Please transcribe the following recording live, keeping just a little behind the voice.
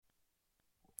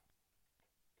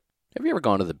Have you ever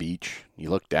gone to the beach? You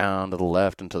look down to the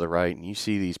left and to the right, and you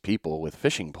see these people with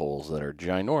fishing poles that are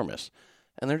ginormous,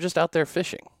 and they're just out there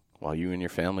fishing while you and your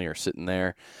family are sitting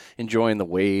there enjoying the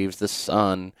waves, the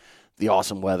sun, the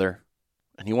awesome weather,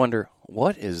 and you wonder,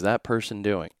 what is that person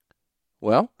doing?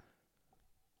 Well,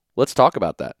 let's talk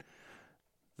about that.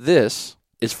 This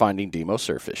is Finding Demo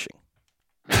Surf Fishing.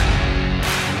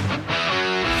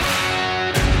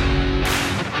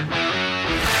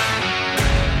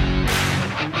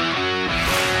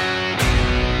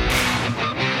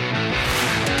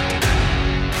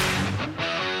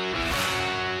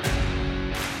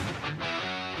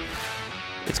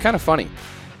 It's kind of funny.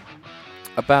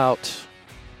 About,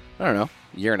 I don't know,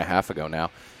 a year and a half ago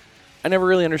now, I never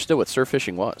really understood what surf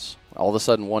fishing was. All of a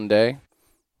sudden one day,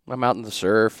 I'm out in the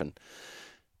surf and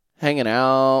hanging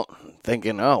out,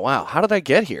 thinking, oh, wow, how did I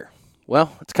get here?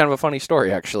 Well, it's kind of a funny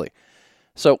story, actually.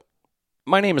 So,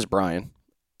 my name is Brian,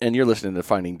 and you're listening to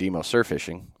Finding Demo Surf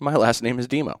Fishing. My last name is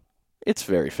Demo. It's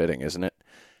very fitting, isn't it?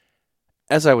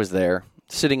 As I was there,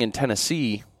 sitting in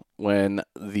Tennessee when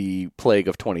the plague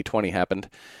of 2020 happened,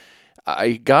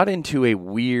 I got into a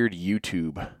weird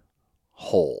YouTube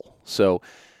hole. So,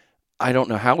 I don't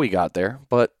know how we got there,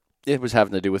 but it was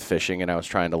having to do with fishing, and I was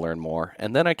trying to learn more.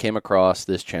 And then I came across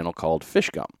this channel called Fish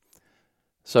Gum.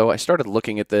 So I started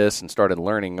looking at this and started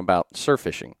learning about surf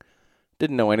fishing.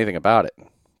 Didn't know anything about it,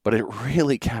 but it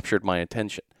really captured my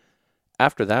attention.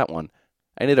 After that one,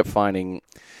 I ended up finding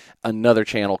another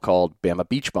channel called Bama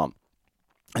Beach Bum.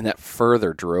 And that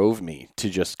further drove me to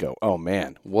just go, oh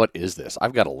man, what is this?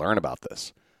 I've got to learn about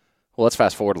this. Well, let's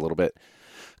fast forward a little bit.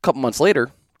 A couple months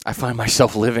later, I find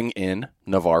myself living in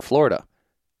Navarre, Florida.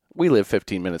 We live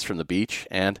 15 minutes from the beach,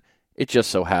 and it just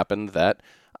so happened that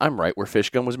I'm right where Fish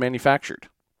Gum was manufactured.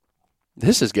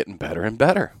 This is getting better and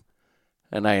better.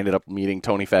 And I ended up meeting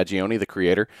Tony Fagioni, the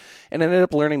creator, and ended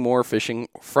up learning more fishing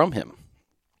from him.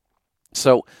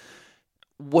 So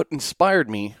what inspired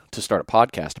me to start a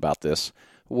podcast about this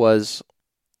was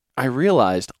I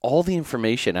realized all the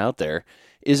information out there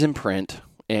is in print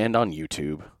and on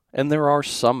YouTube, and there are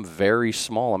some very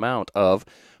small amount of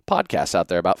podcasts out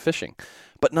there about fishing,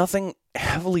 but nothing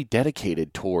heavily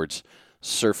dedicated towards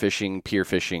surf fishing, pier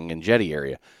fishing, and jetty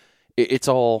area. It's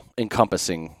all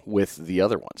encompassing with the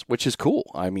other ones, which is cool.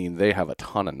 I mean, they have a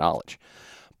ton of knowledge.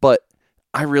 But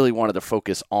I really wanted to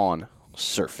focus on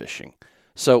surf fishing.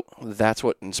 So that's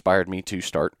what inspired me to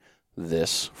start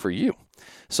this for you.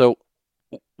 So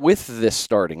with this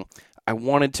starting, I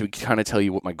wanted to kind of tell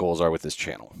you what my goals are with this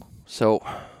channel. So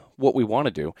what we want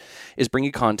to do is bring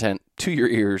you content to your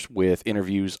ears with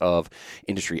interviews of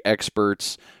industry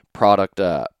experts, product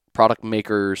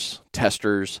makers,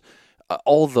 testers,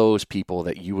 all those people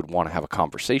that you would want to have a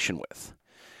conversation with.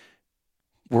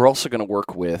 We're also going to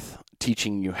work with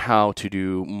teaching you how to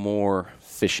do more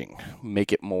fishing,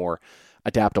 make it more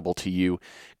adaptable to you,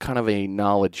 kind of a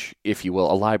knowledge, if you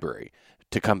will, a library,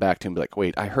 to come back to and be like,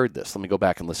 wait, I heard this. Let me go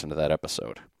back and listen to that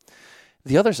episode.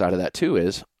 The other side of that, too,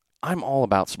 is I'm all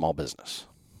about small business.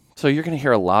 So you're going to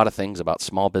hear a lot of things about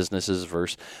small businesses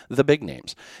versus the big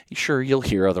names. Sure, you'll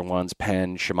hear other ones,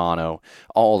 Penn, Shimano,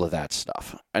 all of that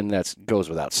stuff. And that goes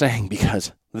without saying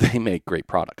because they make great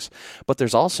products. But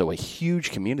there's also a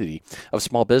huge community of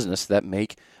small business that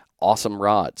make awesome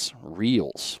rods,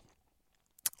 reels,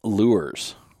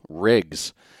 lures,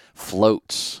 rigs,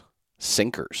 floats,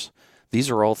 sinkers. These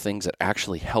are all things that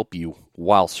actually help you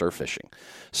while surf fishing.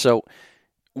 So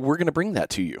we're going to bring that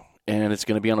to you, and it's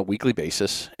going to be on a weekly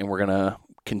basis, and we're going to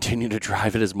continue to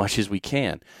drive it as much as we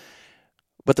can.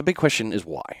 But the big question is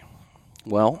why?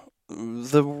 Well,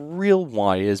 the real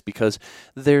why is because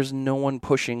there's no one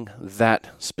pushing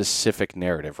that specific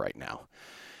narrative right now.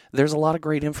 There's a lot of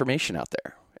great information out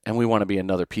there, and we want to be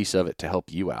another piece of it to help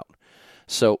you out.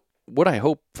 So what I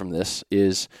hope from this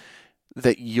is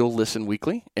that you'll listen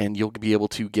weekly and you'll be able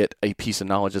to get a piece of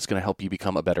knowledge that's going to help you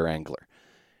become a better angler.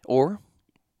 Or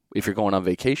if you're going on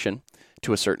vacation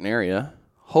to a certain area,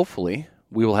 hopefully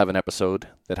we will have an episode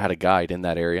that had a guide in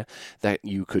that area that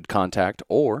you could contact,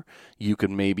 or you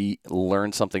could maybe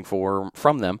learn something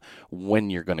from them when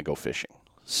you're going to go fishing.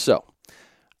 So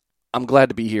I'm glad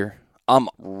to be here. I'm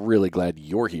really glad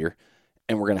you're here,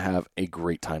 and we're going to have a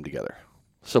great time together.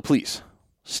 So please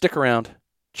stick around,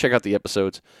 check out the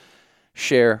episodes,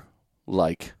 share,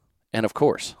 like, and of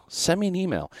course, send me an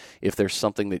email if there's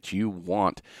something that you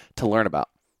want to learn about.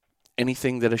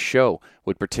 Anything that a show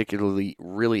would particularly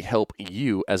really help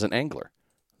you as an angler.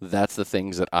 That's the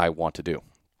things that I want to do.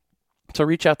 So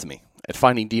reach out to me at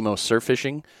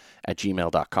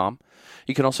findingdemosurffishing@gmail.com.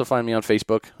 You can also find me on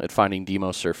Facebook at Finding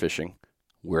Demo Surf Fishing.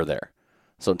 We're there.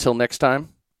 So until next time,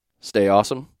 stay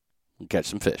awesome and catch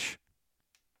some fish.